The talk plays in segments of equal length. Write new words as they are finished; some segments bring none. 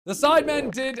The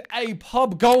Sidemen did a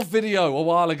pub golf video a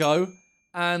while ago,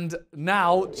 and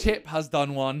now Chip has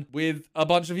done one with a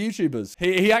bunch of YouTubers.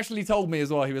 He actually told me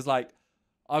as well, he was like,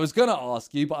 I was gonna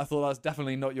ask you, but I thought that's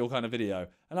definitely not your kind of video.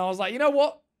 And I was like, you know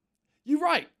what? You're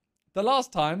right. The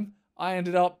last time, I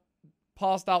ended up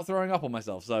passed out throwing up on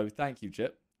myself. So thank you,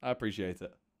 Chip. I appreciate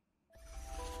it.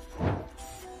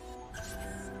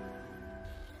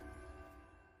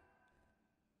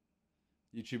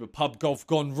 YouTuber pub golf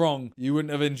gone wrong. You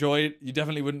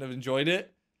definitely wouldn't have enjoyed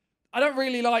it. I don't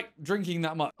really like drinking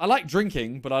that much. I like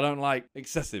drinking, but I don't like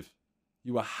excessive.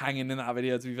 You were hanging in that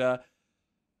video, to be fair.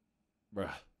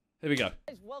 Bruh. Here we go.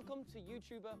 Welcome to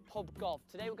YouTuber Pub Golf.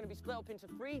 Today we're going to be split up into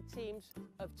 3 teams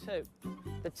of 2.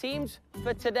 The teams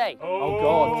for today. Oh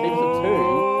God, teams of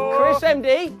 2. Chris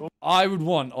MD. I would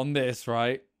want on this,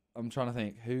 right? I'm trying to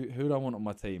think. Who do I want on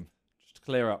my team? Just to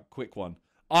clear up, quick one.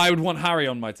 I would want Harry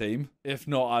on my team. If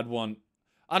not, I'd want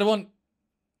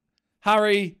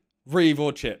Harry, Reeve,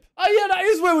 or Chip. Oh yeah, that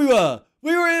is where we were.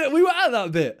 We were at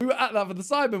that bit. We were at that for the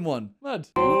Sidemen one. Mad.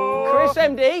 Chris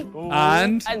MD.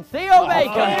 And Theo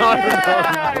Baker.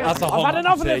 That's a hot I've had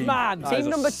enough team. of this, man. Team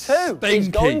number 2 is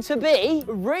going to be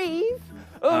Reeve.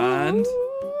 And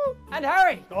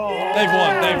Harry. Oh.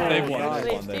 They've won.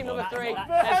 Leaves team number 3.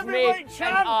 That's me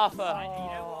and Arthur.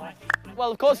 Well,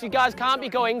 of course, you guys can't be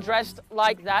going dressed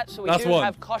like that, so we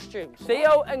have costumes.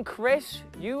 Theo and Chris,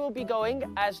 you will be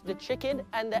going as the chicken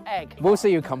and the egg. We'll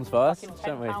see who comes first,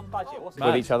 don't we?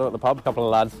 With each other at the pub, a couple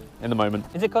of lads in the moment.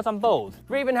 Is it because I'm bald?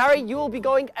 Reeve and Harry, you will be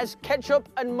going as ketchup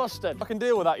and mustard. I can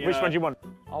deal with that, you know. Which one do you want?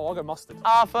 Oh, I'll go mustard.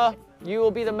 Arthur, you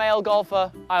will be the male golfer,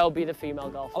 I'll be the female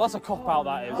golfer. Oh, that's a cop-out,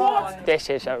 that is. What? This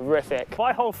is horrific.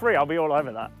 By hole 3, I'll be all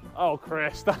over that. Oh,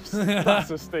 Chris, that's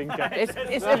a stinker.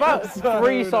 It's about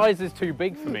 3 sizes too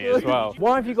big for me as well.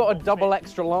 Why have you got a double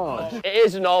extra large? It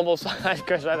is a normal size,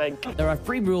 Chris, I think. There are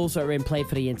 3 rules that are in play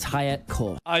for the entire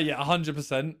course. Yeah,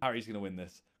 100%. Harry's going to win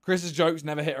this. Chris's jokes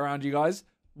never hit around you guys.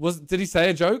 Did he say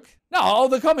a joke? No,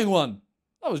 the coming one.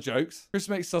 That was jokes. Chris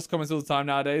makes sus comments all the time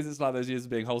nowadays. It's like those years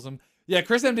of being wholesome. Yeah,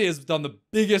 Chris MD has done the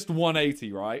biggest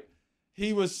 180, right?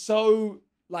 He was so,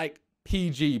 like,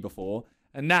 PG before.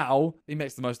 And now, he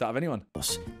makes the most out of anyone.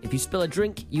 If you spill a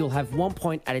drink, you'll have 1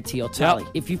 point added to your tally.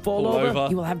 If you fall over,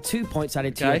 you will have 2 points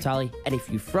added to your tally. And if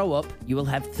you throw up, you will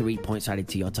have 3 points added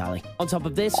to your tally. On top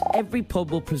of this, every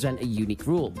pub will present a unique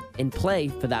rule, in play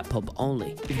for that pub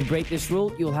only. If you break this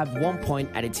rule, you'll have 1 point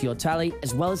added to your tally,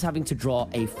 as well as having to draw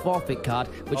a forfeit card,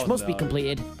 which must be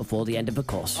completed before the end of the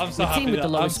course. The team with the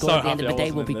lowest score at the end of the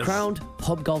day will be crowned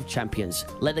pub golf champions.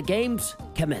 Let the games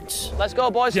commence. Let's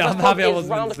go, boys. Yeah, First pub is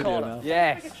round the corner. Yes.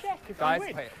 Guys,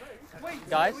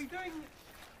 guys,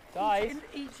 guys. In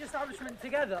each establishment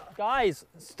together. Guys,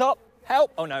 stop.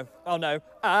 Help. Oh, no. Oh, no.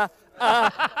 Oh,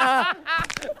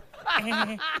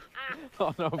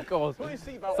 no, of course.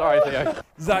 Sorry, Theo.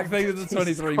 Zach, thank you for the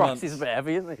 23 months. He's a bit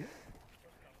heavy, isn't he?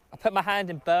 I put my hand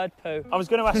in bird poo. I was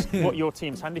going to ask what your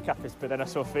team's handicap is, but then I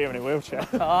saw Theo in a wheelchair.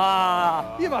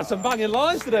 You've had some banging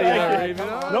lines today, you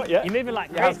know. Not yet. You're moving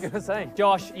like I was going to say.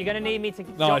 Josh, you're going to need me to...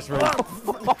 Nice, Reeve.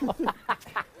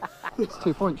 It's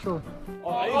 2 points, sure.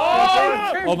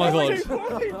 Oh my God.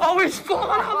 Oh, he's falling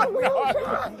out of the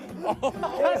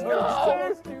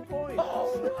wheelchair. It's 2 points.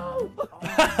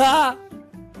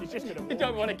 He's just going to You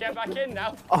don't want to get back in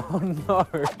now. Oh, no.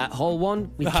 At hole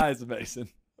 1, we That is amazing.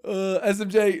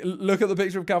 SMJ, look at the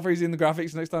picture of Calfreezy in the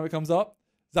graphics next time it comes up.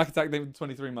 Zach Attack David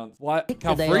 23 months. Why?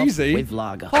 Calfreezy? with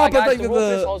lager. Harper Guys, the David rule for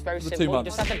this hole is the very 2 simple. You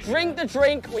months. just have to drink the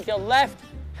drink with your left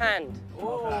hand.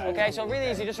 Okay, so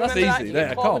really easy. Just That's remember that. easy. You There,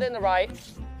 get calm. forward in the right,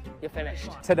 you're finished.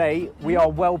 Today, we are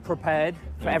well prepared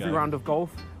for There we every go. round of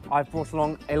golf. I've brought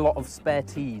along a lot of spare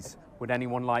teas. Would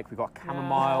anyone like? We've got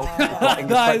chamomile. We've got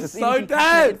English That breakfast, is so even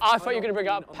dead. I thought you were going to bring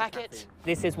out a packet.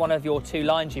 This is one of your 2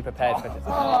 lines you prepared for this.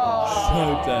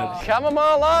 So dead.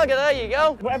 Chamomile lager, there you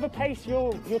go. Whatever pace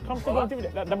you're comfortable doing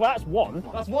it. Well, that's 1.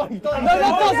 That's one. No,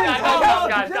 that doesn't count.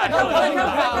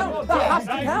 That has to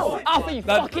count. Arthur, you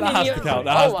That fucking has idiot. to count.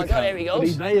 That has Oh my to God, count. here he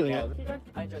goes. nailing it.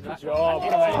 Good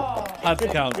job. Had to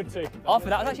count. Good too. Arthur,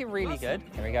 that was actually really good.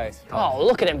 Here he goes. Oh,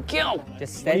 look at him go.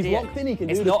 Just steady it. locked in, he can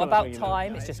It's do this not kind of about thing, you know.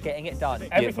 time, it's just getting it done.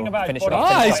 Everything about Finish his it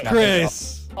body. off. Nice,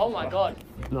 Chris. Oh my God.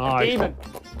 Nice. Demon.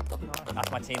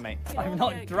 That's my teammate. I've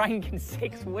not drank in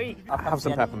 6 weeks. Have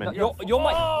some peppermint. You're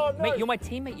my mate. You're my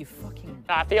teammate. You fucking.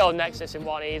 Theo next this in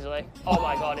 1 easily. Oh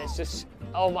my God, it's just.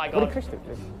 Oh my What did God. Chris do?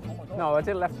 No, I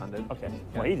did left-handed. Okay.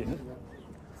 Well, he didn't.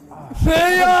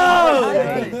 Theo!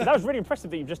 That was really impressive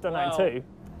that you've just done that in 2.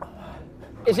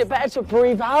 Is it better to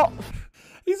breathe out?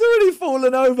 He's already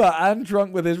fallen over and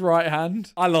drunk with his right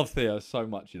hand. I love Theo so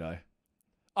much, you know.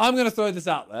 I'm going to throw this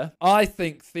out there. I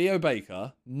think Theo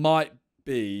Baker might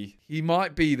be, he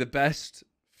might be the best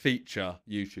feature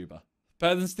YouTuber.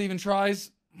 Better than Steven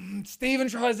Tries? Steven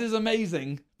Tries is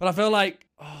amazing, but I feel like,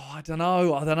 oh, I don't know.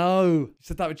 You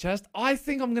said that with Chest? I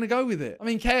think I'm going to go with it. I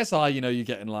mean, KSI, you know, you're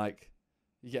getting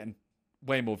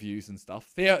way more views and stuff.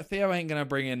 Theo ain't going to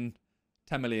bring in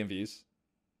 10 million views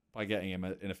by getting him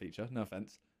in a feature. No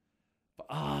offense.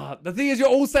 But the thing is, you're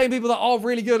all saying people that are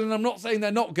really good, and I'm not saying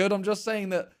they're not good. I'm just saying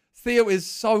that Theo is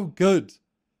so good.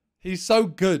 He's so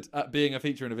good at being a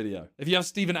feature in a video. If you have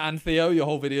Steven and Theo, your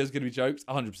whole video is going to be jokes,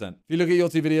 100%. If you look at your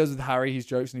 2 videos with Harry, he's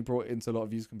jokes and he brought into a lot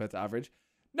of views compared to average.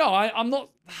 No, I'm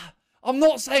not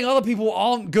saying other people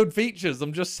aren't good features.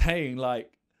 I'm just saying,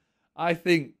 like, I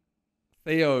think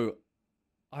Theo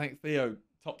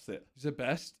tops it. Is it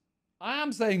best? I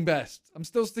am saying best. I'm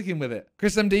still sticking with it.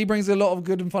 Chris MD brings a lot of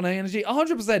good and fun energy,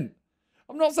 100%.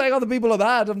 I'm not saying other people are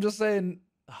bad. I'm just saying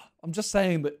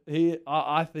that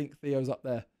I think Theo's up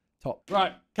there. Top.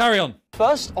 Right, carry on.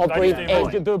 First, I'll breathe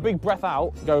in. Do a big breath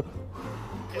out. Go.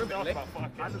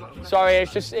 Sorry,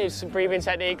 it's a breathing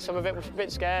technique. Some of it was a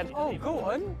bit scared. Oh, go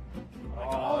on.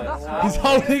 Oh, that's nice. He's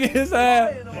holding his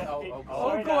hair.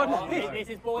 Oh, go on. Go on,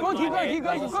 keep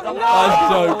going.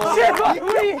 No! Chip,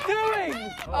 what are you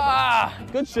doing?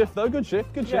 good shift though. Good shift.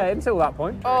 Yeah, until that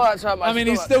point. Oh, that's hurt my I mean,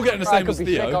 he's still getting the same as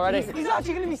Theo. He's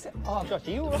actually going to be sick. Oh, gosh,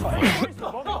 are you all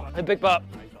right? A big butt.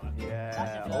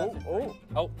 Yeah.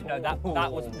 Oh, no, that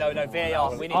was no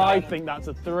VAR. We need I think that's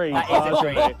a 3. That is a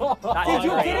 3.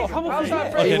 Did it come off his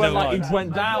head? Okay, He went never like mind. he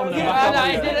went down.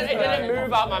 And It didn't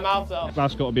move out my mouth though.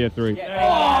 That's got to be a 3.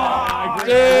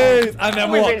 Jeez. And then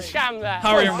We've been what? scammed there.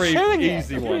 Harry and Reeve,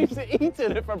 easy one. He's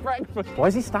eating it for breakfast. Why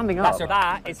is he standing up?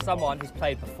 That is someone who's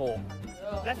played before.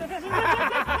 And he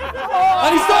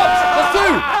stops! That's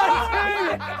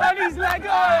 2! And he's let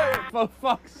go. For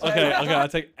fuck's sake. Okay, I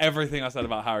take everything I said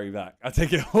about Harry back. I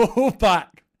take it all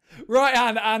back. Right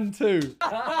hand and 2.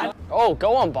 Oh,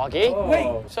 go on, Boggy.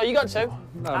 Wait. So you got 2. No,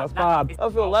 that's bad. I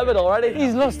feel lemon already.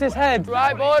 He's lost his head.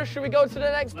 Right, boys, should we go to the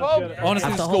next pub?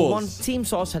 Honestly, After hole 1, scores. Team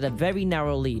Sauce had a very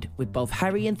narrow lead, with both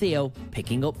Harry and Theo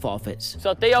picking up forfeits.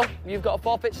 So Theo, you've got a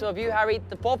forfeit. So have you, Harry.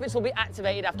 The forfeits will be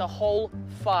activated after hole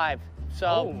 5.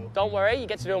 So don't worry, you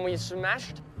get to do them when you're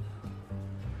smashed.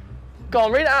 Go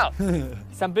on, read it out.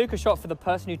 Sambuca shot for the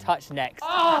person who touched next.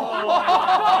 That's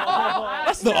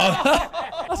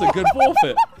a good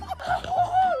forfeit.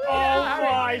 Oh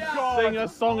my God! Sing a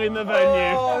song in the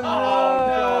venue. Oh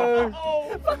no!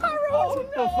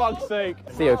 For fuck's sake.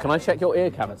 Theo, can I check your ear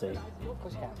cavity?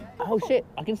 Oh shit!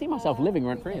 I can see myself living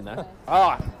rent free in there.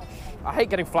 I hate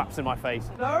getting flaps in my face.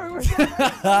 No.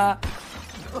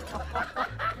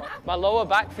 My lower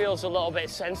back feels a little bit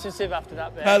sensitive after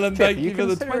that bit. Helen, thank Are you you for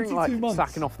the considering 22 months.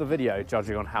 sacking off the video,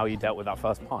 judging on how you dealt with that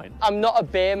first pint? I'm not a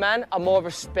beer man, I'm more of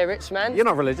a spirits man. You're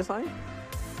not religious, are you?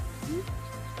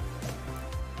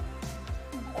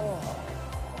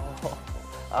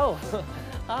 Oh,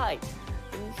 hi.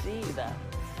 Didn't see you there.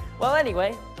 Well,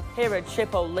 anyway, here at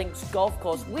Chippo Links Golf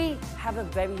Course, we have a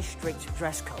very strict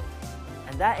dress code.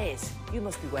 And that is, you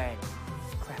must be wearing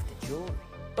crafted jewelry.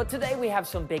 But today we have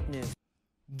some big news.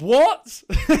 What?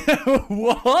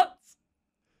 What?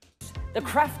 The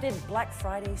Crafted Black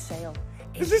Friday sale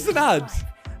Is this an ad? live,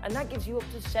 and that gives you up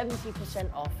to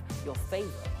 70% off your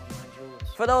favorite online jewelers.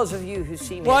 For those of you who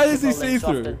see me Why at is he Chippo Links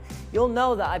see-through? often, you'll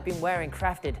know that I've been wearing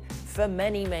Crafted for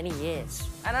many, many years.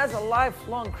 And as a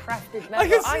lifelong Crafted member, I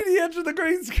can see the edge of the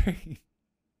green screen.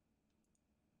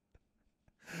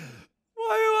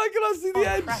 Why can I see the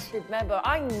edge? Crafted member,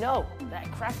 I know that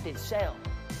Crafted sale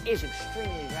is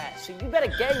extremely rare. So you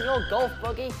better get in your golf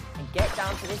buggy and get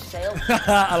down to this sale.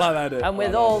 I like that idea. And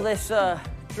with all this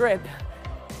drip,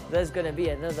 there's going to be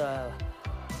another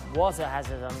water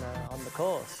hazard on the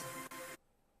course.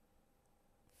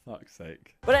 Fuck's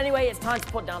sake. But anyway, it's time to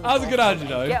put down the That was a good ad, golf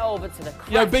you buggy and know. get over to the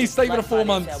Yo, Crafted Beast, statement Black of 4 Friday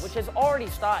months. sale, which has already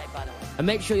started, by the way. And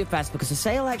make sure you're fast because the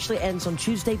sale actually ends on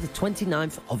Tuesday, the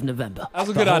 29th of November. That was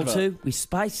a For good hole advert. 2, we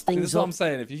spice See, things this is what up. I'm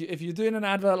saying. If you're doing an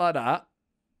advert like that,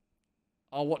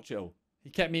 I'll watch it all. He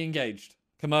kept me engaged.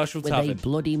 Commercial With a tavern.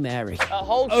 Bloody Mary. At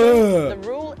hole 2, the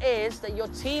rule is that your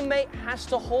teammate has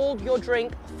to hold your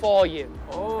drink for you.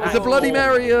 Is a Bloody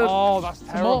Mary a that's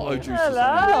tomato juice?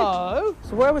 Hello.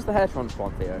 So where was the hair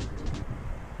transplant, Theo?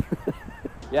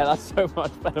 Yeah, that's so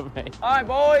much better, mate. All right,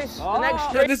 boys, the next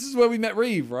Yeah, drink this is where we met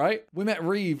Reeve, right? We met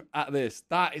Reeve at this.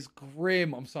 That is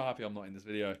grim. I'm so happy I'm not in this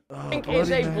video.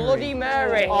 is a Bloody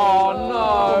Mary. Oh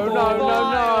no!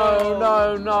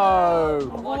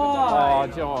 Oh,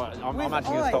 do you know what? I'm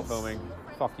actually gonna stop filming.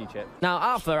 Fuck you, Chip. Now,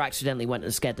 Arthur accidentally went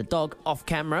and scared the dog off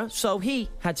camera, so he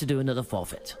had to do another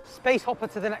forfeit. Space hopper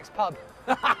to the next pub.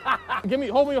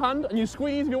 Hold me your hand and you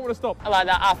squeeze if you don't want to stop. I like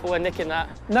that, Arthur, we're nicking that.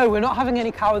 No, we're not having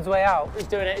any coward's way out. He's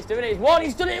doing it, he's doing it. He's won,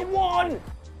 he's done it in one!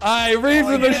 Hey, Reeves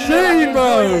the machine,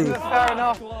 bro! Fair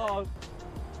enough.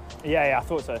 Yeah, I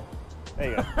thought so. There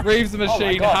you go. Reeves the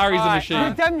machine, Harry's the machine.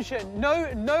 Redemption,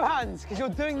 no hands, because you're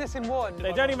doing this in one.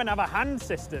 They don't even have a hand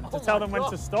system to tell them when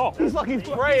to stop. He's like he's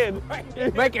praying.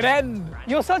 Make it end.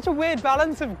 You're such a weird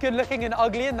balance of good looking and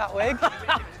ugly in that wig.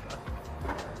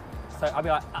 So I'll be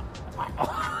like,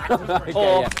 Okay,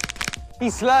 yeah.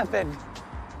 He's slurping.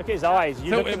 Look at his eyes.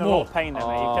 You Tilt look it in a more. lot of pain there,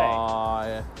 mate. Oh,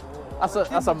 yeah.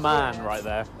 That's a man right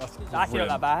there. that's actually not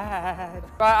that bad.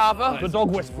 Right, Arthur. The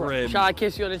dog whisperer. Grim. Shall I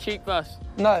kiss you on the cheek first?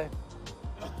 No.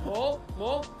 More?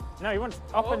 No, he wants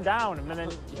up and down and then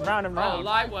round and Oh, round.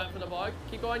 light work for the boy.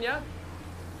 Keep going, yeah?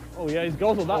 Oh yeah, he's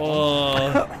guzzled that one.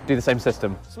 Oh. Do the same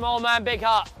system. Small man, big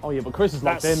heart. Oh yeah, but Chris is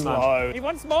locked in, man. He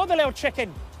wants more, the little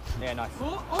chicken. Yeah, nice.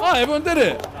 Oh, everyone did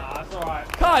it. Nah, that's all right.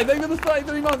 Kai, thank you for the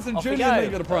 33 months, and Off we Julian, go. thank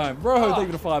you for the prime. Roho, thank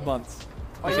you for 5 months.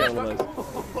 I get all of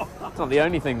those. It's not the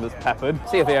only thing that's peppered.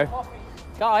 See you, Theo.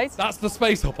 Guys, That's the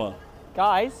space hopper.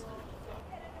 guys.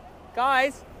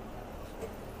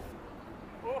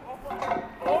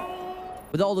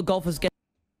 With all the golfers The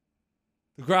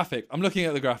graphic. I'm looking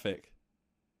at the graphic.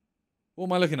 What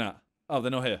am I looking at? Oh,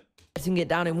 they're not here. getting it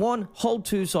down in one, hold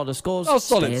 2 saw the scores. Oh,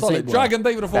 solid, stay as solid. they were. Dragon,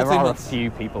 thank you for the 14 There are a months.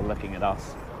 few people looking at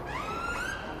us.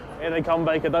 Here they come,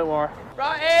 Baker, don't worry.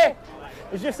 Right here.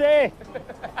 It's just here.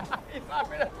 He's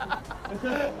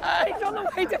on the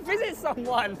way to visit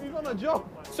someone. He's on a job.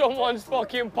 Someone's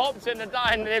fucking popped in the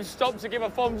dine and they've stopped to give a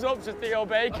thumbs up to Theo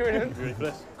Baker. And Ready for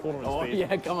this? Corner Oh, speed.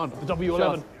 yeah, come on. The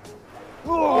W11.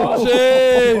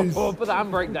 Jeez. Oh, put the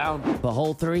handbrake down. For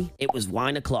hole 3, it was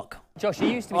wine o'clock. Josh, you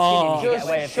used to be skinny and you get Just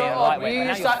away with shut being up. lightweight. You but now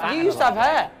used, you're to, fat you and used to have all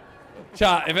that. hair.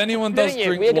 Chat, if anyone does Didn't you?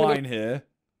 drink We're gonna wine here,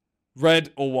 red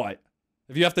or white?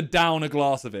 If you have to down a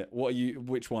glass of it,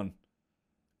 which one?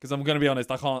 Because I'm going to be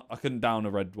honest, I couldn't down a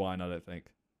red wine, I don't think.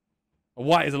 A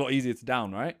white is a lot easier to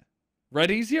down, right? Red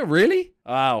easier? Really?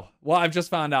 Wow. What I've just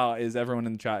found out is everyone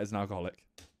in the chat is an alcoholic.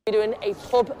 We're doing a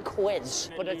pub quiz,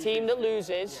 but the team that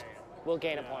loses will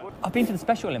gain a point. I've been to the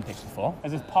Special Olympics before.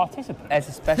 As a participant. There's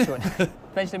a special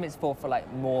Special Olympics for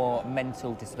like more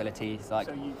mental disabilities, like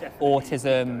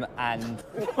autism and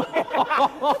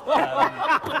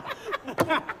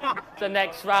The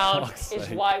next round Fuck's is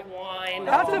sake. white wine.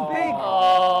 That's a big.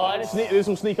 Oh, This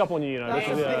will sneak up on you, you know.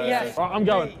 Yes. Right, I'm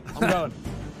going.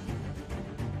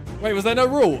 Wait, was there no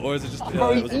rule? Or is it just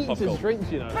Bro, it he was a eats pub his goal?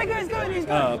 drinks, you know. He's going.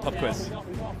 Pub quiz.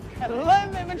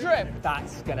 Miniminter.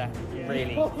 that's gonna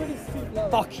really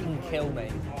fucking kill me.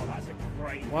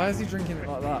 Why is he drinking it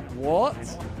like that? What?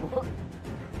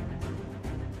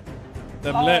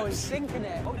 Them Oh, he's lips. sinking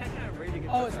it.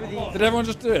 Oh, it's with you. Did everyone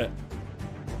just do it?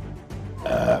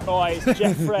 Oh, it's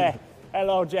Jeffrey.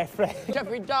 Hello, Jeffrey.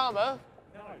 Jeffrey Dahmer.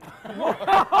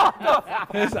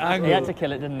 His angle. He had to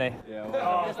kill it, didn't he?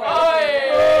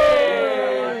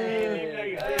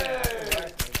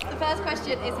 The first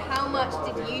question is how much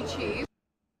did YouTube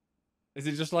Is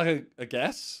it just like a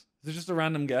guess? Is it just a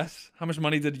random guess? How much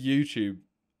money did YouTube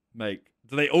make?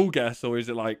 Do they all guess, or is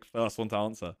it like first one to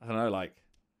answer? I don't know, like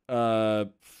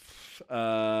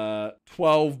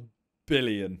 12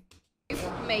 billion.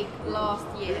 make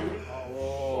last year?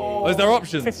 Oh, is there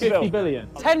options? 50 billion.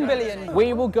 10 billion.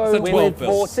 We will go It's a 12 with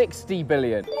bill. 60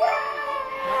 billion.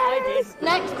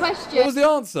 Next What question. was the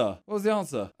answer? What was the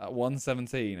answer? At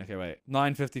 117. Okay, wait.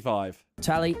 955.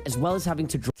 Tally, as well as having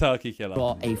to Turkey killer.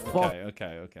 draw a 4.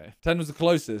 Okay. 10 was the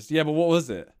closest. Yeah, but what was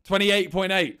it?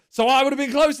 28.8. So I would have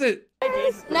been closest.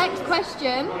 Next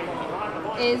question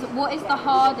is what is the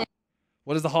hardest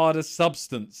What is the hardest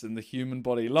substance in the human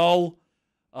body? Lol.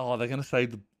 Oh, they're gonna say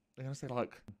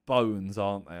like bones,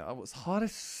 aren't they? Oh, what's the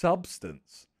hardest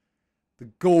substance? The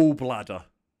gallbladder.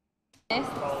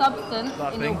 substance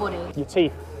in your body? Your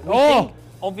teeth. Oh,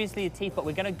 Obviously, your teeth, but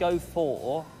we're gonna go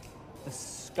for the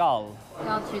skull. The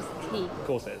answer is teeth. Of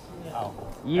course it is. I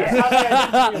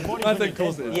think of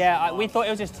course it is. Yeah, we thought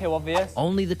it was just too obvious.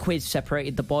 Only the quiz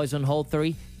separated the boys on hole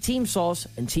 3. Team Sauce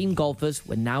and Team Golfers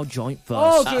were now joint first.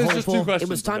 Oh, so At it's hole just 4, two questions,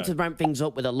 It was time okay. to ramp things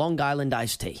up with a Long Island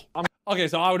iced tea. Okay,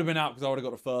 so I would have been out because I would have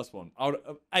got the first one.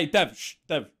 Hey, Dev.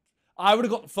 I would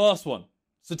have got the first one.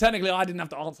 So technically, I didn't have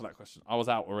to answer that question. I was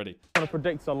out already. I'm going to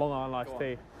predict a Long Island iced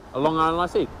tea. A Long Island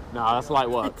iced tea? No, that's light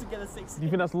work. Do you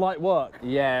think that's light work?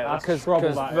 Yeah, That's because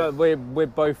trouble, that is. we're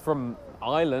both from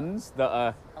islands that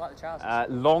are like the trousers.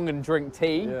 Long and drink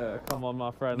tea. Yeah, come on,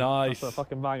 my friend. Nice. That's a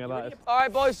fucking banger, that is. All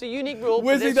right, boys, the unique rule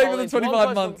Where's for he this taking hole the is one 25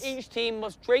 person months? from each team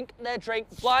must drink their drink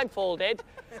blindfolded.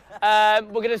 We're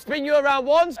going to spin you around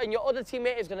once, and your other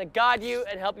teammate is going to guide you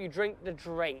and help you drink the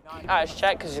drink. All right, let's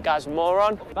check, because this guy's a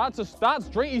moron. That's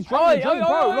drink. He's drinking the drink,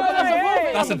 bro. Look at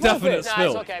that. That's a definite Nah,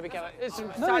 spill. it's okay, be careful.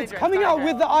 It's coming out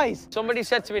with the ice. Somebody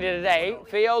said to me the other day,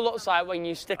 Theo looks like when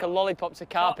you stick a lollipop to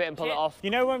carpet and pull it off. You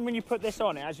know when you put this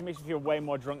on, it actually makes you feel way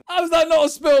more drunk. How is that not a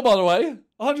spill, by the way?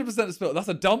 100% a spill. That's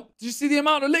a dump. Did you see the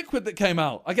amount of liquid that came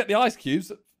out? I get the ice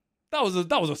cubes. That was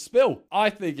a spill. I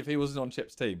think if he wasn't on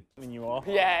Chip's team. I mean, you are.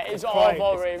 Yeah, it's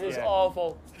awful, Reeve. It's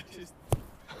awful.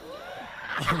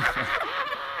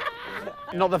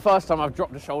 Not the first time I've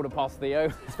dropped a shoulder past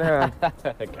Theo.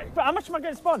 Okay. But how much am I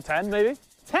getting spawned? 10, maybe?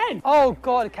 10? Oh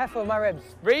God, careful with my ribs.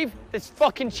 Reeve, it's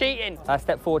fucking cheating.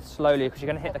 Step forward slowly because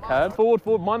you're going to hit the curb.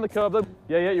 Forward, mind the curb though.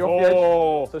 Yeah, you're off the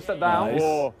edge. So step down.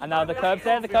 Nice. And now the curb's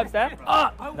there,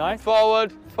 Nice.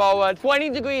 Forward. 20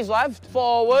 degrees left.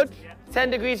 Forward. 10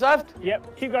 degrees left.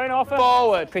 Yep, keep going, Arthur.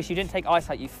 Forward. Chris, you didn't take ice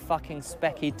out, you fucking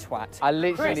specky twat. I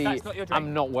literally Chris, that's not your drink.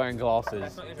 am not wearing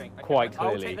glasses, quite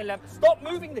clearly. Stop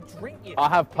moving the drink, you. I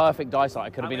have perfect eyesight. I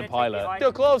could have been a pilot.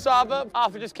 Still close, Arthur.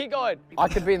 Arthur, just keep going. I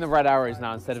could be in the Red Arrows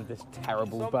now instead of this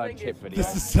terrible burnt chip video.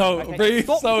 This is so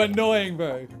annoying,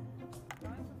 bro.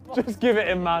 Just give it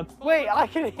in, man. Wait, I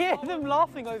can hear them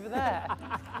laughing over there.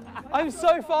 I'm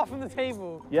so far from the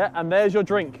table. Yeah, and there's your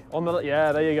drink.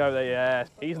 Yeah, there you go. Yeah.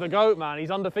 He's the GOAT, man.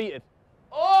 He's undefeated.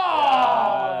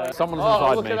 Oh! Someone's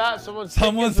inside Look me. at that.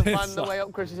 Someone's inside. find the way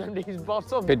up Chris's MD's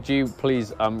bottom. Could you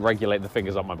please regulate the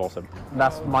fingers on my bottom?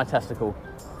 That's my testicle.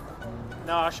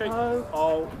 No, I'll show you.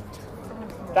 Oh.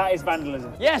 That is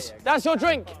vandalism. Yes, that's your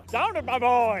drink. Down it, my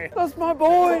boy. That's my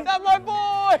boy. That's my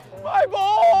boy. My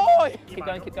boy. Keep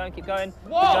going. Whoa. Keep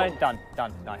going.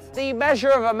 Done. Nice. The measure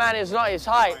of a man is not his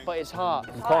height, but his heart.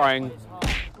 I'm crying.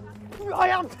 I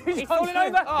am too He's falling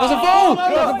over. That's a ball.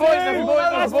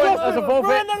 That's a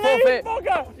forfeit.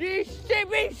 Bugger. You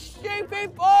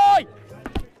stupid boy.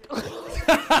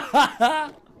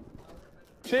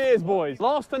 Cheers, boys.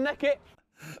 Last to neck it.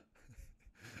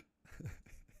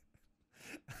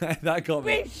 That got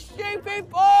me. You stupid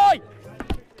boy.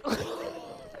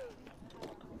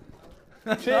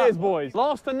 Cheers, boys.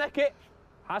 Last to neck it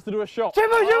has to do a shot. Jim.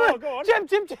 Go on.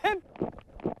 Jim.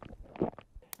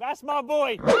 That's my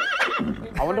boy.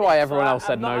 I wonder why everyone else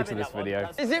said no to this video.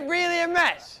 Is it really a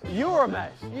mess? You're a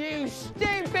mess. You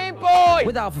stupid boy.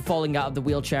 With Alpha falling out of the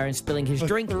wheelchair and spilling his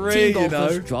drink, three, Team you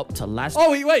Golfers know. dropped to last. Oh,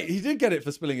 wait, he did get it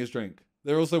for spilling his drink.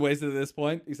 They're also wasted at this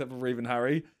point, except for Reeve and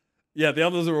Harry. Yeah, the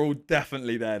others are all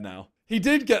definitely there now. He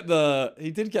did get a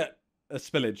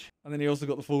spillage, and then he also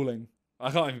got the falling.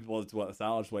 I can't even bother to work this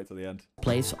out. I'll just wait till the end.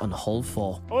 Place on hole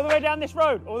 4. All the way down this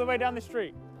road, all the way down the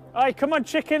street. Hey, come on,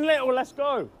 Chicken Little, let's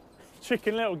go.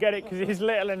 Chicken Little, get it, because he's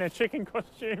little in a chicken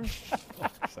costume.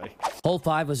 Hole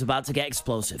 5 was about to get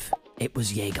explosive. It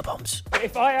was Jaeger bombs.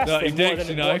 If I asked him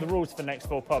what know. are the rules for the next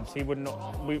 4 pubs, he wouldn't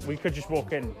know. We could just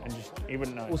walk in and he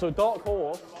wouldn't know. Also, Dark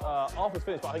Horse, Arthur's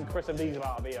finished, but I think Chris MD's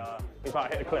about to be, he's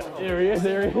about to hit the cliff. Here he is.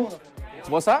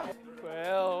 What's that?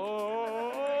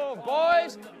 Well,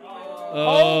 boys,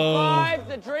 hole 5,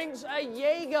 the drinks are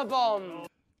Jaeger bomb.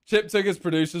 Chip took his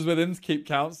producers with him to keep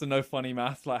counts and no funny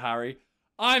maths like Harry.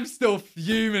 I'm still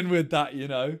fuming with that, you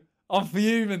know. I'm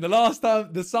fuming. The last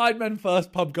time, the Sidemen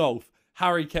first pub golf,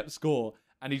 Harry kept score,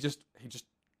 and he just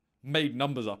made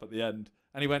numbers up at the end.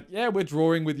 And he went, yeah, we're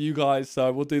drawing with you guys,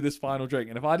 so we'll do this final drink.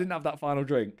 And if I didn't have that final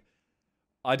drink,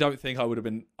 I don't think I would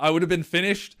have been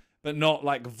finished, but not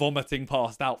like vomiting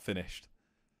passed out finished.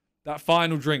 That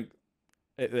final drink,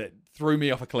 it threw me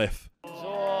off a cliff.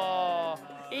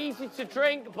 Easy to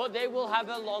drink, but they will have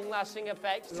a long-lasting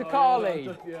effect.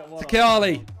 Takali.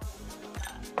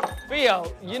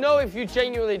 Theo, you know if you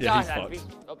genuinely Yeah, died, I'd be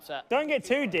fucked. upset. Don't get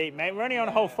too deep, mate. We're only on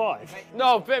hole 5.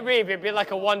 No, but Reeve, it'd be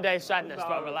like a one-day sadness,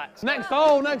 but relax. Next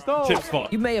hole. Chip's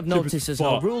fucked. You may have Chip is noticed there's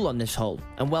no fucked. rule on this hole,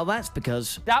 and well, that's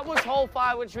because That was hole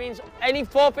 5, which means any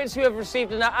forfeits you have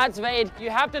received and are activated, you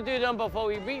have to do them before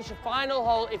we reach the final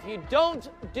hole. If you don't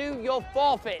do your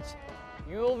forfeit,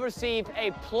 you will receive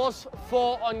a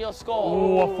 +4 on your score.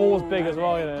 Oh, a 4's big as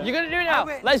well, you know. You're gonna do it now.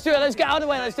 Let's do it. Let's get out of the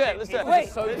way. Let's do it.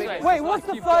 Wait, what's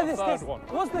the furthest distance?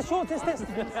 What's the shortest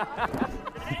distance?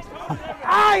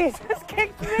 Ah, he just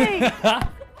kicked me!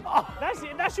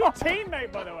 That's your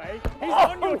teammate, by the way. He's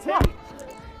on your team.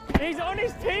 He's on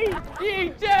his team.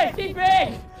 You dirty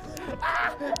pig!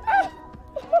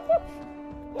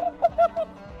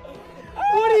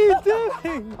 What are you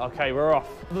doing? Okay, we're off.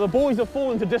 The boys have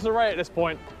fallen to disarray at this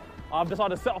point. I've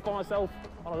decided to set off by myself.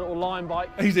 On a little line bike.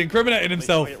 He's incriminating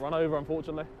himself. Get run over,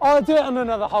 unfortunately. I'll do it on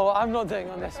another hole. I'm not doing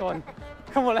it on this one.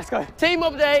 Come on, let's go. Team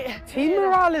update. Team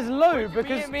morale is low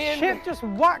because Chip just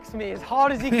whacked me as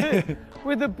hard as he could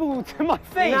with the ball to my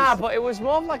face. Nah, but it was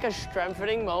more of like a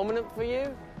strengthening moment for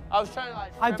you. I was trying to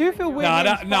like... I do feel weird.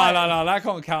 No, that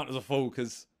can't count as a fall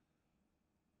because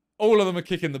all of them are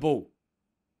kicking the ball.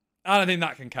 I don't think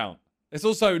that can count. It's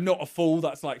also not a fall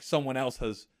that's like someone else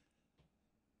has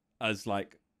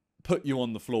like put you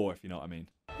on the floor, if you know what I mean.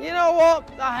 You know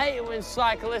what? I hate it when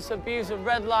cyclists abuse the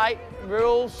red light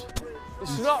rules.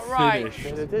 It's not right.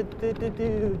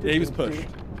 Yeah, he was pushed.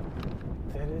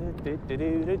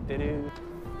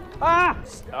 Ah!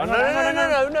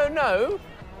 No.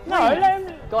 No, let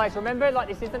him... Guys, remember, like,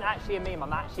 this isn't actually a meme.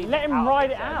 I'm actually... Let him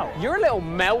ride it out. You're a little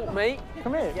melt, mate.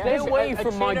 Come here. Stay away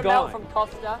from my guy. Melt from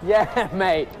Costa. Yeah,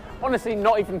 mate. Honestly,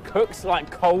 not even cooks, like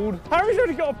cold. Harry's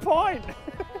already got a pint.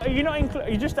 Are you not are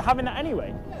you just having that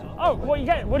anyway? Oh, what you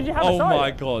get? What did you have? Oh aside?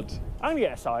 my god. I'm gonna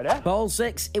get a cider. For hole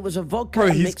 6, it was a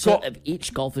vodka mixer of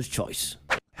each golfer's choice.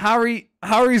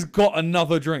 Harry's got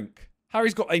another drink.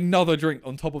 Harry's got another drink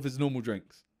on top of his normal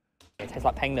drinks. It tastes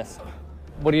like penis.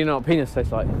 What do you know what penis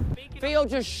tastes like? Theo,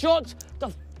 just shut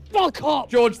the fuck up.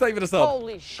 George, stay with us up.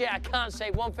 Holy shit, I can't say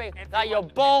one thing that your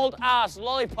bald ass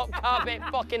lollipop carpet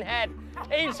fucking head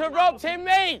interrupting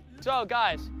me. So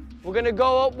guys, we're gonna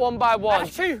go up one by one.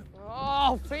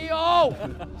 Oh, Theo!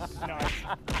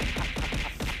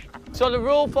 So the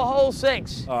rule for hole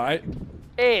 6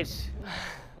 is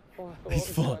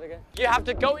you have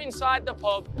to go inside the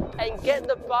pub and get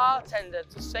the bartender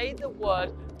to say the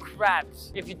word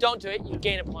crabs. If you don't do it, you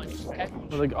gain a point, okay?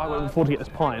 Well, I went forward to get this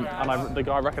pint, and the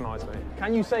guy recognised me.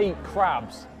 Can you say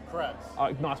crabs? Crabs.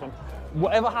 Nice one.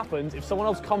 Whatever happens, if someone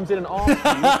else comes in and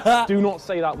asks you, do not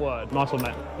say that word. Nice one,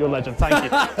 mate. You're a legend. Thank you.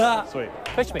 Sweet.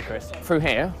 Push me, Chris. Through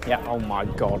here? Yeah. Oh my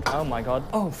god. Oh my god.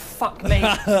 Oh, fuck me.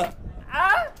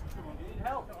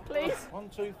 Help, please. 1,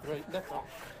 2, 3, left up.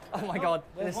 Oh my god.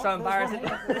 This is so embarrassing.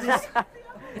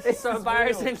 This is so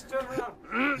embarrassing.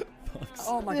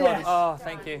 Oh my god. Oh,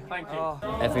 thank you. Thank you.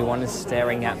 Oh. Everyone is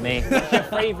staring at me. What's your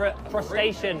favourite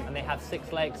crustacean? And they have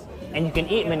 6 legs. And you can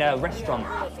eat them in a restaurant.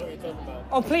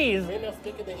 Oh, please.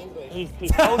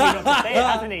 He's told me not to say it,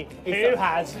 hasn't he? Who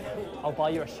has? I'll buy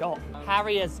you a shot.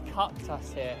 Harry has cucked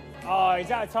us here. Oh, he's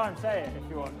out of time. Say it if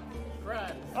you want.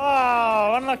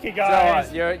 Oh, unlucky guys.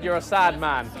 So, you're a sad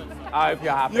man. I hope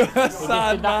you're happy. You're a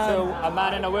sad man. To a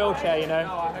man in a wheelchair, you know.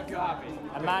 I hope you're happy.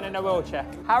 A man in a wheelchair.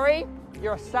 Harry,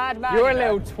 you're a sad man. You're a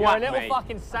little twat, You're a little mate.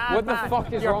 fucking sad What the man.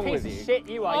 fuck is you're wrong a piece with of you? shit,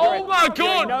 you are. Oh You're my a, God.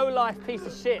 You're a no-life piece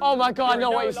of shit. Oh my god, I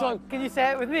know what you're saying. Can you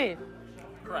say it with me?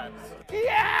 Crabs.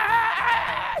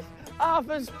 Yes!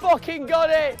 Arthur's fucking got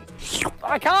it.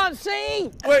 I can't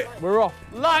see. Wait, We're off.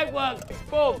 Light work.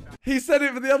 Boom. he said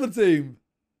it for the other team.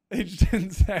 He just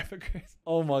didn't say it for Chris.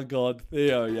 Oh my god,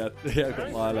 Theo, yeah, Theo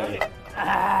got violated.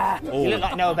 You look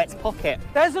like Noah Bett's pocket.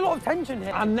 There's a lot of tension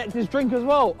here. And necked his drink as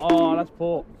well. Oh, that's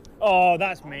poor. Oh,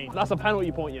 that's mean. That's a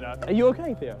penalty point, you know. Are you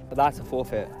okay, Theo? But that's a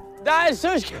forfeit. That is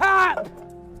such cap.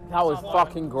 That was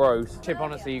fucking gross. Chip,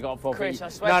 honestly, you got a forfeit. Chris, I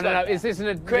swear. No. Is this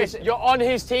an... Chris, you're on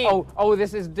his team. Oh,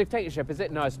 this is dictatorship, is it?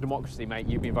 No, it's democracy, mate.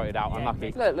 You've been voted out.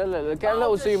 Unlucky. Look. Get a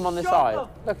little zoom on the side.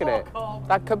 Look at it.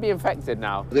 That could be infected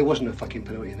now. There wasn't a fucking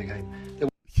penalty in the game.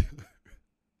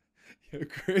 Yo,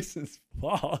 Chris is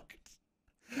fucked.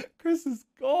 Chris is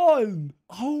gone.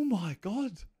 Oh my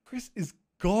god. Chris is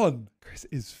gone. Chris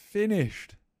is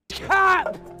finished.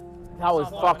 Cap. That was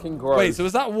fucking gross. Wait, so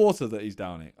is that water that he's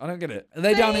downing? I don't get it. Are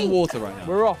they downing water right now?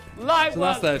 We're off. Light So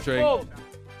work. that's their drink. Boom.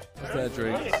 That's their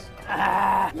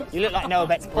drinks. You look like Noah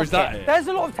Bett's pocket. Or is that it? There's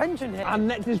a lot of tension here. And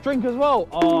necked his drink as well.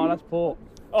 Oh, that's poor.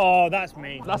 Oh, that's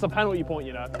mean. That's a penalty point,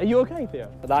 you know. Are you okay, Theo?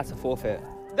 But that's a forfeit.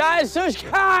 That is such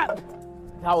cap.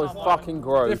 That was fucking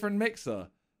gross. Different mixer.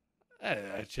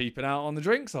 Cheaping out on the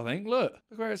drinks, I think. Look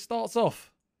where it starts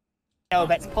off. Noah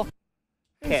Bett's pocket.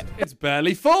 It's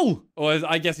barely full. Or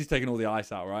I guess he's taking all the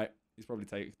ice out, right? He's probably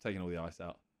taking all the ice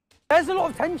out. There's a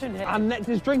lot of tension here. And necked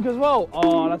his drink as well.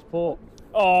 Oh, that's poor.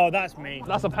 Oh, that's mean.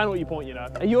 That's a penalty point, you know.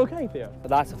 Are you okay, Theo? But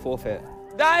that's a forfeit.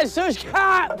 That is such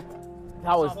cap.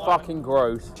 That was fucking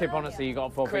gross. Chip, honestly, you got a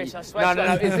forfeit. Chris, I swear.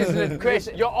 No. Is this an... Chris,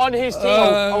 you're on his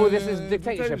team. This is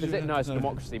dictatorship, is it? No, it's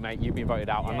democracy, mate. You've been voted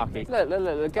out. Unlucky.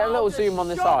 Look. Get a little zoom on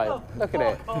the side. Look at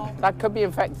it. That could be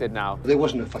infected now. There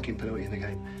wasn't a fucking penalty in the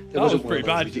game. There was wasn't pretty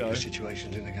one of bad, those ridiculous though.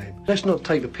 situations in the game. Let's not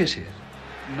take the piss here.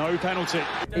 No penalty.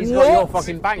 He's got your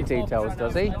fucking bank details,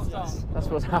 does he? That's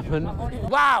what's happened.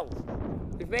 Wow.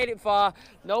 We've made it far.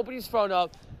 Nobody's thrown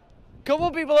up.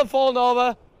 Couple people have fallen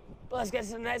over. Let's get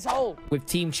to the next hole. With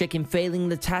Team Chicken failing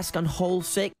the task on hole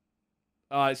 6.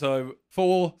 All right, so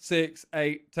 4, 6,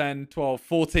 8, 10, 12,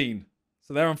 14.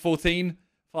 So they're on 14.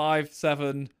 5,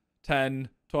 7, 10,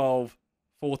 12,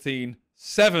 14,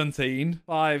 17.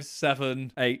 5,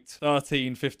 7, 8,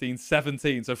 13, 15,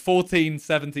 17. So 14,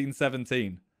 17,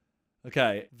 17.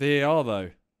 Okay, VAR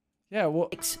though. Yeah,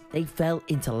 what? They fell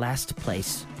into last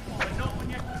place.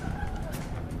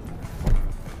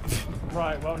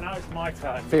 Right, well now it's my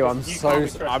turn. Theo,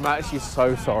 I'm actually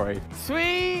so sorry.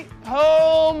 Sweet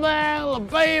home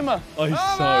Alabama. Oh, he's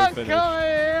so finished.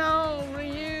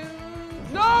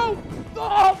 No!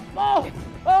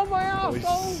 Oh my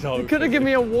arsehole! So you could have given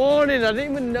me a warning. I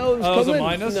didn't even know it was coming. Was a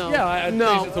minus? No. Yeah, I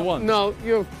changed it to 1. No,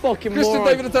 you're a fucking Christian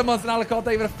moron. David at 10 months and Alucard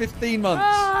David at 15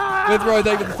 months. Withrow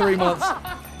David at 3 months.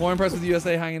 More impressed with the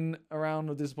USA hanging around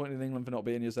or disappointed in England for not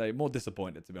being USA? More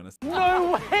disappointed, to be honest.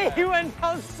 No way, he went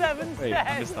down 7 Wait,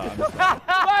 I missed steps.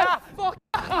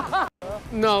 that.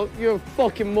 No, you're a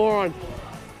fucking moron.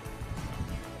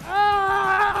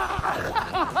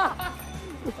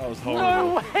 That was horrible.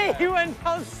 No way, he went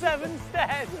down 7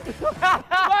 steps.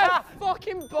 My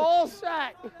fucking ball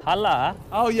sack. Hello.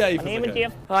 Oh, yeah.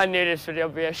 I knew this video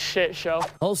would be a shit show.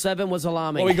 Hole 7 was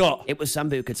alarming. What we got? It was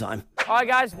Sambuca time. All right,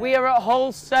 guys, we are at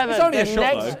hole 7. It's only a the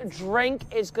shot, next drink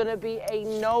is going to be a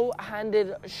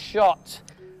no-handed shot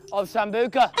of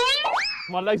Sambuca.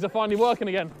 My legs are finally working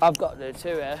again. I've got to do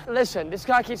too here. Listen, this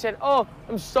guy keeps saying, oh,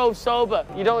 I'm so sober.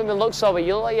 You don't even look sober.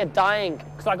 You look like you're dying.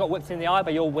 Because I got whipped in the eye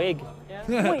by your wig.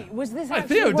 Wait, was this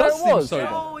actually Theo where does it seem was? sober.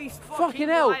 Oh, he's fucking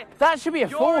hell. That should be a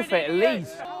forfeit at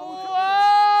least.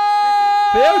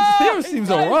 Theo seems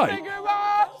all right.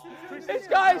 This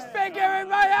guy's fingering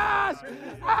my ass!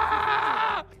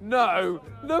 Ah! No,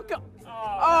 look at...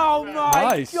 Oh my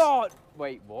Nice. God.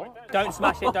 Wait, what? Don't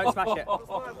smash it, don't smash it.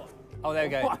 Oh, there we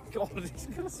go. Oh my God, he's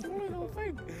going to swallow the whole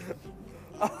thing.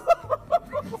 Oh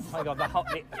my God, the hot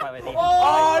lip.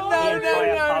 Oh, no.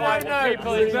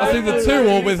 I think the 2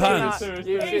 all with hands.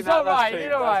 He's all right,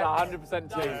 you're all right. 100%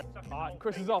 2. Alright,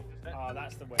 Chris is off. Oh,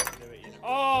 that's the way to do it. You know.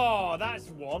 Oh, that's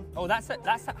 1. Oh, that's a,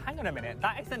 hang on a minute.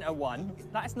 That isn't a 1.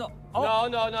 That is not. Oh.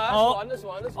 No, that's Oh. one, that's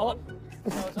one, that's one.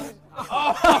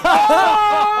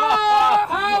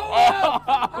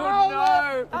 Oh,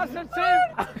 no. That's a 2.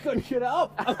 I couldn't get it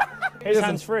up. His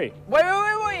hands free. Wait.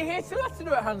 He still has to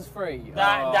do it hands-free.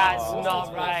 That's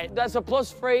not right. That's a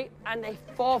 +3 and a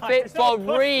forfeit for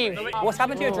Reeve. What's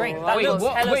happened to your drink? That Wait, looks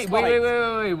hella wait. What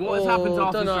has happened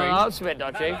after Don't know, drink? that's a bit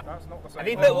dodgy. Have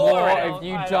you put water What in it? have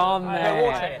you done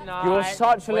there? No, You're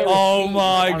such a little Oh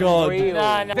my God. unreal.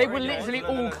 No. They were literally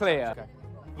all clear.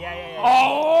 Yeah.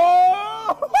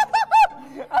 Oh!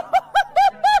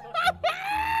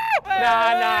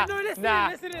 Nah,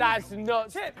 that's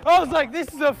nuts. I was like, this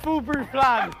is a foolproof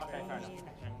plan.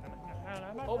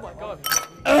 Oh my God.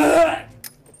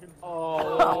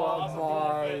 Oh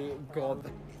my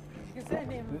God.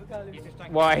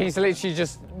 Well, he's literally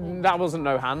just... That wasn't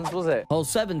no hands, was it? Hole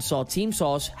 7 saw Team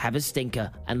Sauce have a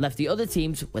stinker and left the other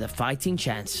teams with a fighting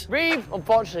chance. Reeve,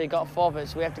 unfortunately, got a forfeit,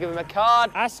 so we have to give him a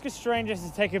card. Ask a stranger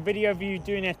to take a video of you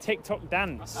doing a TikTok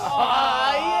dance.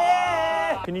 Oh,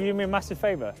 yeah! Can you do me a massive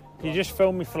favour? Can you just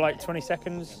film me for like 20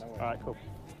 seconds? All right, cool.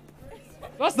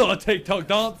 That's not a TikTok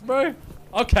dance, bro.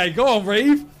 Okay, go on,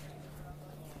 Reeve.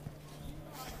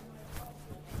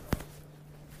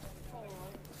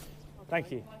 Thank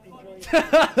you.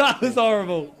 That was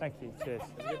horrible. Thank you. Cheers.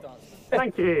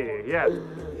 Thank you. Yeah.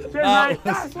 Cheers, mate.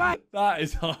 That's right. That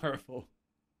is horrible.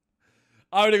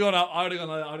 I would have gone up. I would have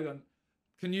gone.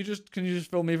 Can you just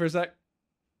film me for a sec?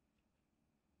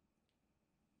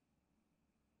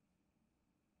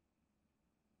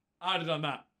 I would have done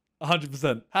that.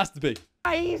 100%. Has to be.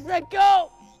 He's the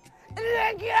goat!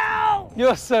 The goat!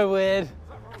 You're so weird.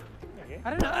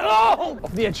 I don't know. Oh!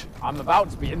 Off the edge. I'm about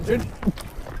to be injured.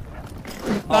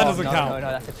 That doesn't count.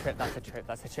 No, that's a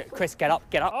trip. Chris, get up.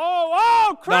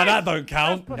 Oh, Chris! No, that don't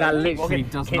count. That literally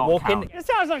does Keep not walking. count. It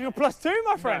sounds like a +2,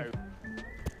 my friend.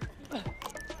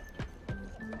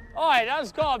 Alright,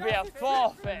 that's gotta be a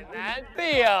forfeit, man.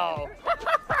 Theo!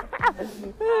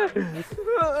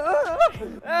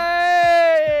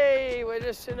 Hey! We're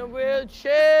just in a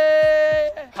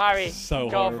wheelchair! Harry, So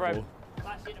go horrible. for him.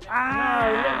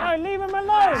 No, leave him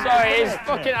alone. Sorry, he's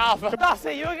fucking alpha. That's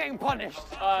it, you're getting punished.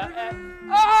 Well,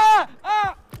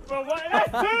 what?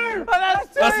 That's 2!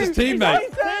 That's his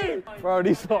teammate. Bro,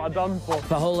 he's not done for.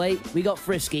 For hole 8, we got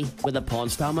frisky with a porn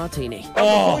star martini.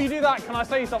 Before you do that, can I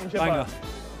say something, Chipper? Banger.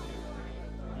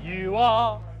 You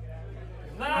are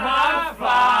my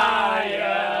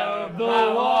fire, the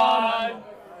one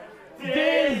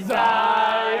desire.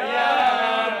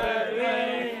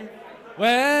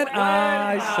 When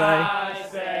I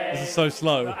say. This is so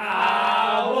slow.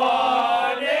 I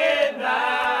want it that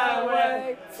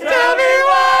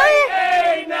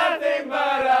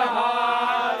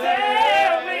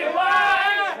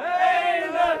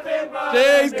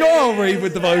I'll read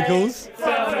with the vocals.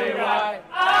 Tell me why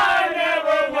I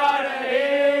never wanna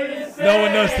hear you say. No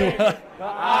one knows the word.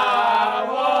 I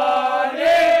want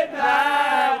it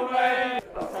that way.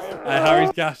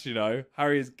 Harry's gassed, you know.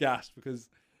 Harry is gassed because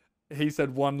he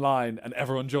said one line and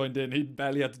everyone joined in. He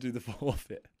barely had to do the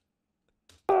forfeit.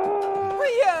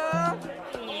 Yeah.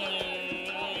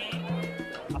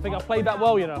 I think I played that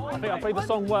well, you know. I think I played the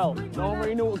song well. No one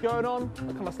really knew what was going on.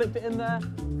 I kind of slipped it in there.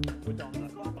 We're done.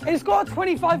 It's got a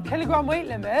 25-kilogram weight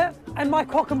limit, and my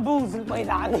cock and balls weigh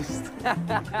that at least.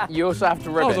 You also have to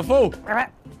rib That was a fool.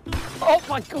 Oh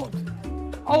my god.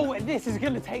 Oh, this is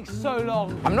going to take so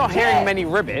long. I'm not hearing many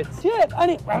ribbits. Yeah, I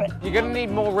need rabbit. You're going to need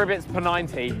more ribbits per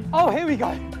 90. Oh, here we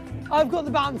go. I've got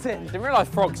the bounce in. Didn't realise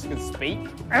frogs could speak.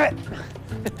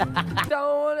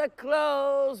 Don't wanna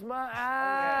close my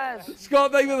eyes.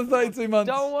 Scott, thank you for the 32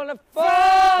 months. Don't wanna fall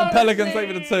And Pelican, thank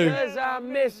you for the 2. Cause I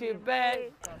miss you,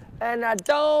 babe. And I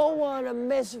don't wanna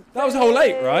miss you. That was whole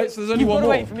 8, right? So there's only one more.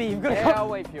 Wait for me. You've got to Yeah, I'll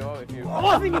wait for you. I'll wait for you. Oh,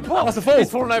 I think you popped. That's a fool.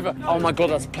 It's fallen over. Oh my god,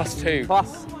 that's +2.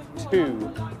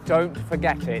 +2. Don't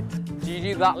forget it. Do you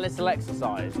do that little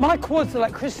exercise? My quads are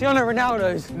like Cristiano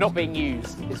Ronaldo's. Not being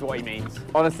used is what he means.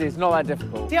 Honestly, it's not that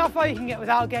difficult. See how far you can get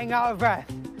without getting out of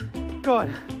breath. Go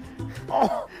on.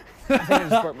 Oh. I think I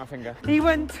just broke my finger. He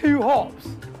went 2 hops.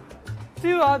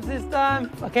 2 hops this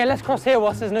time. Okay, let's cross here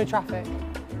whilst there's no traffic.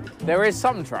 There is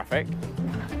some traffic.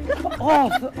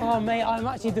 Oh, mate, I'm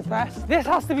actually depressed. This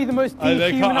has to be the most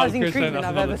dehumanising treatment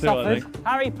I've ever suffered.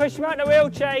 Harry, push him out in the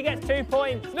wheelchair, he gets 2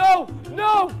 points. No!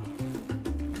 No!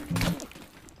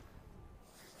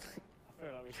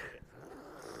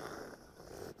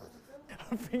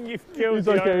 I think you've killed He's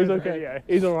okay, he's okay.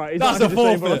 He's alright. That's a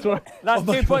forfeit. That's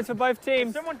 2 points for both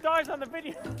teams. Someone dies on the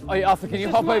video. Oh, yeah, Arthur, can you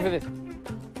hop over this?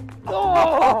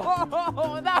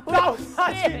 Oh! That was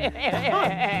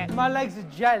sick. My legs are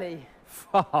jelly.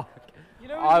 Fuck. You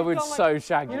know when I you've would done, like, so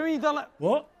shag You know you. when you've done like...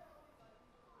 What?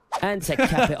 And to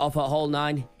cap it off at hole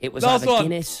 9, it was Last either one.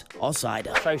 Guinness or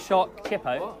cider. So Shock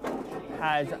Chippo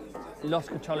has lost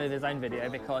control of his own video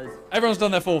because Everyone's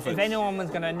done their forfeits. if anyone was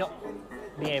going to not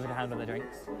be able to handle the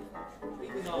drinks,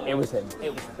 It was him.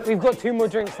 We've got 2 more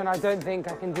drinks and I don't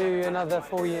think I can do another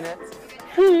 4 units.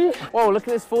 Whoa, look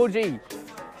at this 4G.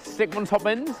 Stick one top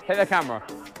end, hit the camera.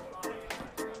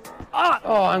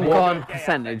 Oh, I'm gone. What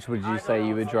percentage would you say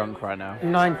you were drunk right now?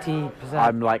 90%.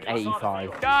 I'm like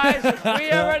 85. Guys,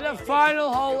 we are at the final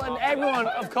hole and everyone,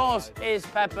 of course, is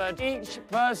peppered. Each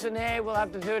person here will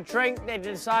have to do a drink. They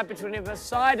decide between either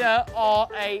cider or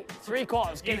a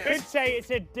 3/4 you Guinness. could say it's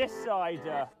a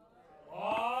decider.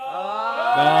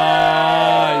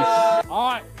 Nice.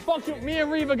 Alright, fuck you. Me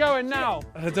and Reeve are going now.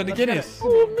 I've done a Guinness.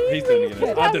 He's doing a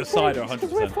Guinness. I'd do a cider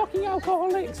 100%. Fucking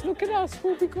alcoholics. Look at us.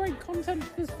 We'll be great content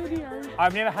for this video.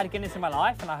 I've never had Guinness in my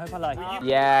life and I hope I like it.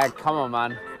 Yeah, come on,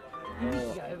 man.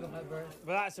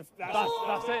 But that's it.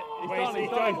 That's it. He's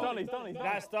done.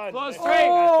 That's done. Plus 3.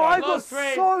 Oh, I got Plus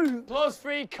 3. so... Plus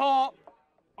 3 caught.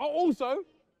 Oh, also.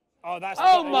 Oh, that's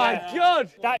Oh my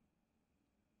god. That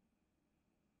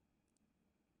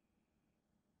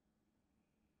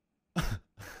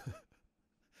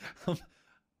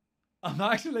I'm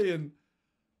actually in...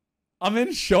 I'm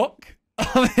in shock.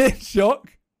 I'm in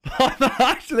shock. I'm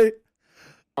actually...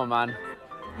 Come on, man.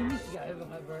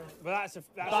 But that's it.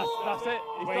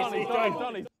 He's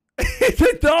done. He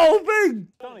did the whole thing.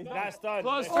 That's done.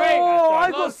 Plus 3. Oh, I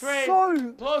got Plus 3.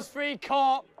 so... Plus 3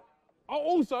 caught. Oh,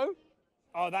 also.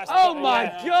 Oh, that's Oh done.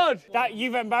 my god. That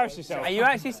you've embarrassed yourself. Are you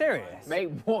actually serious? Mate,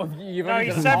 what have you? You've No, only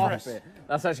he's done Severus. half of it.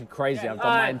 That's actually crazy. I've done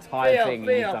my entire thing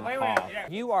and you've done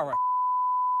half. You are a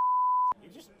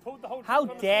How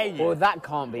dare you? Well, that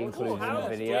can't be included in the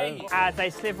video. As a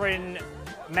Slytherin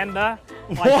member,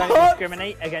 I don't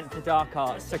discriminate against the dark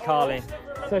arts. Sakali.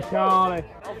 Sakali.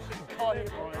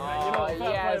 Oh,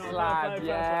 yes, lad.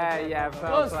 Yeah, fair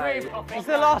Plus play. 3. It's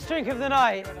the last drink of the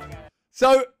night.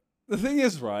 So, the thing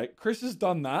is, right, Chris has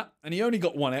done that, and he only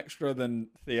got 1 extra than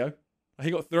Theo. He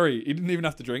got 3. He didn't even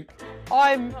have to drink.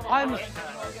 I'm...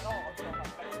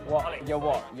 What? You're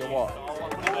what?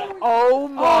 Oh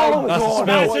my god. That's a spill.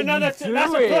 That's another. That's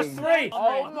a plus 3.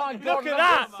 Oh my god. Look at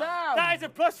that. That is a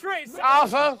plus 3.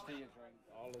 Arthur.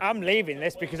 I'm leaving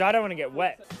this because I don't want to get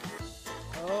wet.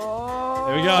 There we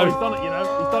Oh, he's go. done it, you know.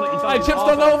 He's done it. Hey, Chip's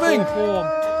done the whole thing.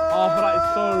 Arthur, that is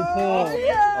so poor.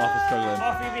 Arthur's struggling.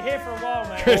 Arthur, you'll be here for a while,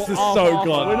 mate. Chris is Arthur, so Arthur,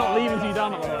 gone. We're not leaving till you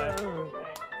down that way.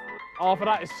 Arthur,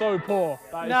 that is so poor.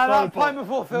 That is Now so that poor. pint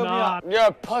before filled me up. You're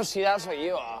a pussy, that's what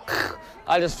you are.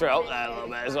 I just threw up there a little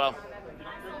bit as well.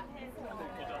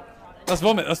 That's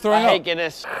vomit. That's throwing I hate up.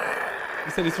 Guinness.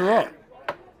 He said he threw up.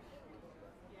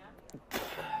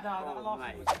 No,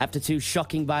 After 2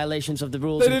 shocking violations of the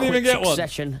rules They in didn't quick even get one.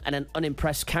 succession and an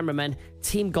unimpressed cameraman,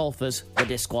 team golfers were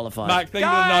disqualified. Mac, thank you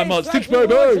for the 9 months. Thank Stitch you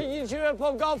for watching baby! YouTuber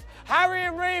Pub Golf. Harry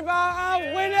and Reba are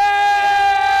winners!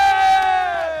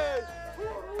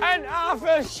 And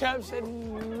Arthur Sheps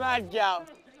and Mad Gal.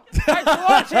 Thanks for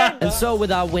watching! And so,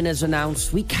 with our winners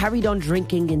announced, we carried on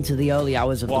drinking into the early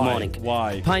hours of the morning.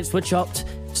 Why? Pints were chopped,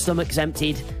 stomachs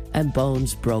emptied, and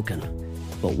bones broken.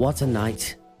 But what a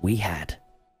night we had.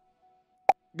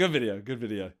 Good video, good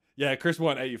video. Yeah, Chris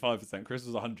won 85%. Chris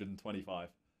was 125.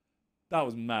 That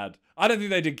was mad. I don't think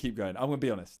they did keep going. I'm going to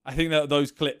be honest. I think that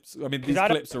those clips, I mean, these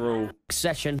clips are all...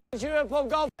 Session. YouTuber Pub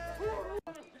Golf.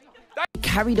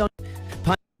 Carried on.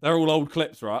 They're all old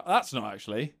clips, right? That's not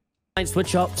actually. Pints were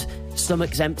chopped,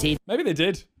 stomachs emptied. Maybe they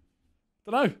did.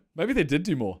 Don't know. Maybe they did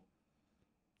do more.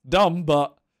 Dumb,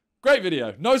 but great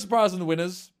video. No surprise on the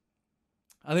winners.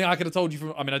 I think I could have told you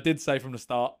from... I mean, I did say from the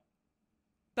start.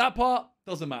 That part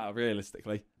doesn't matter,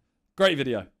 realistically. Great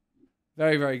video.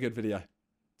 Very, very good video.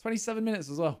 27 minutes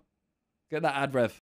as well. Get that ad rev.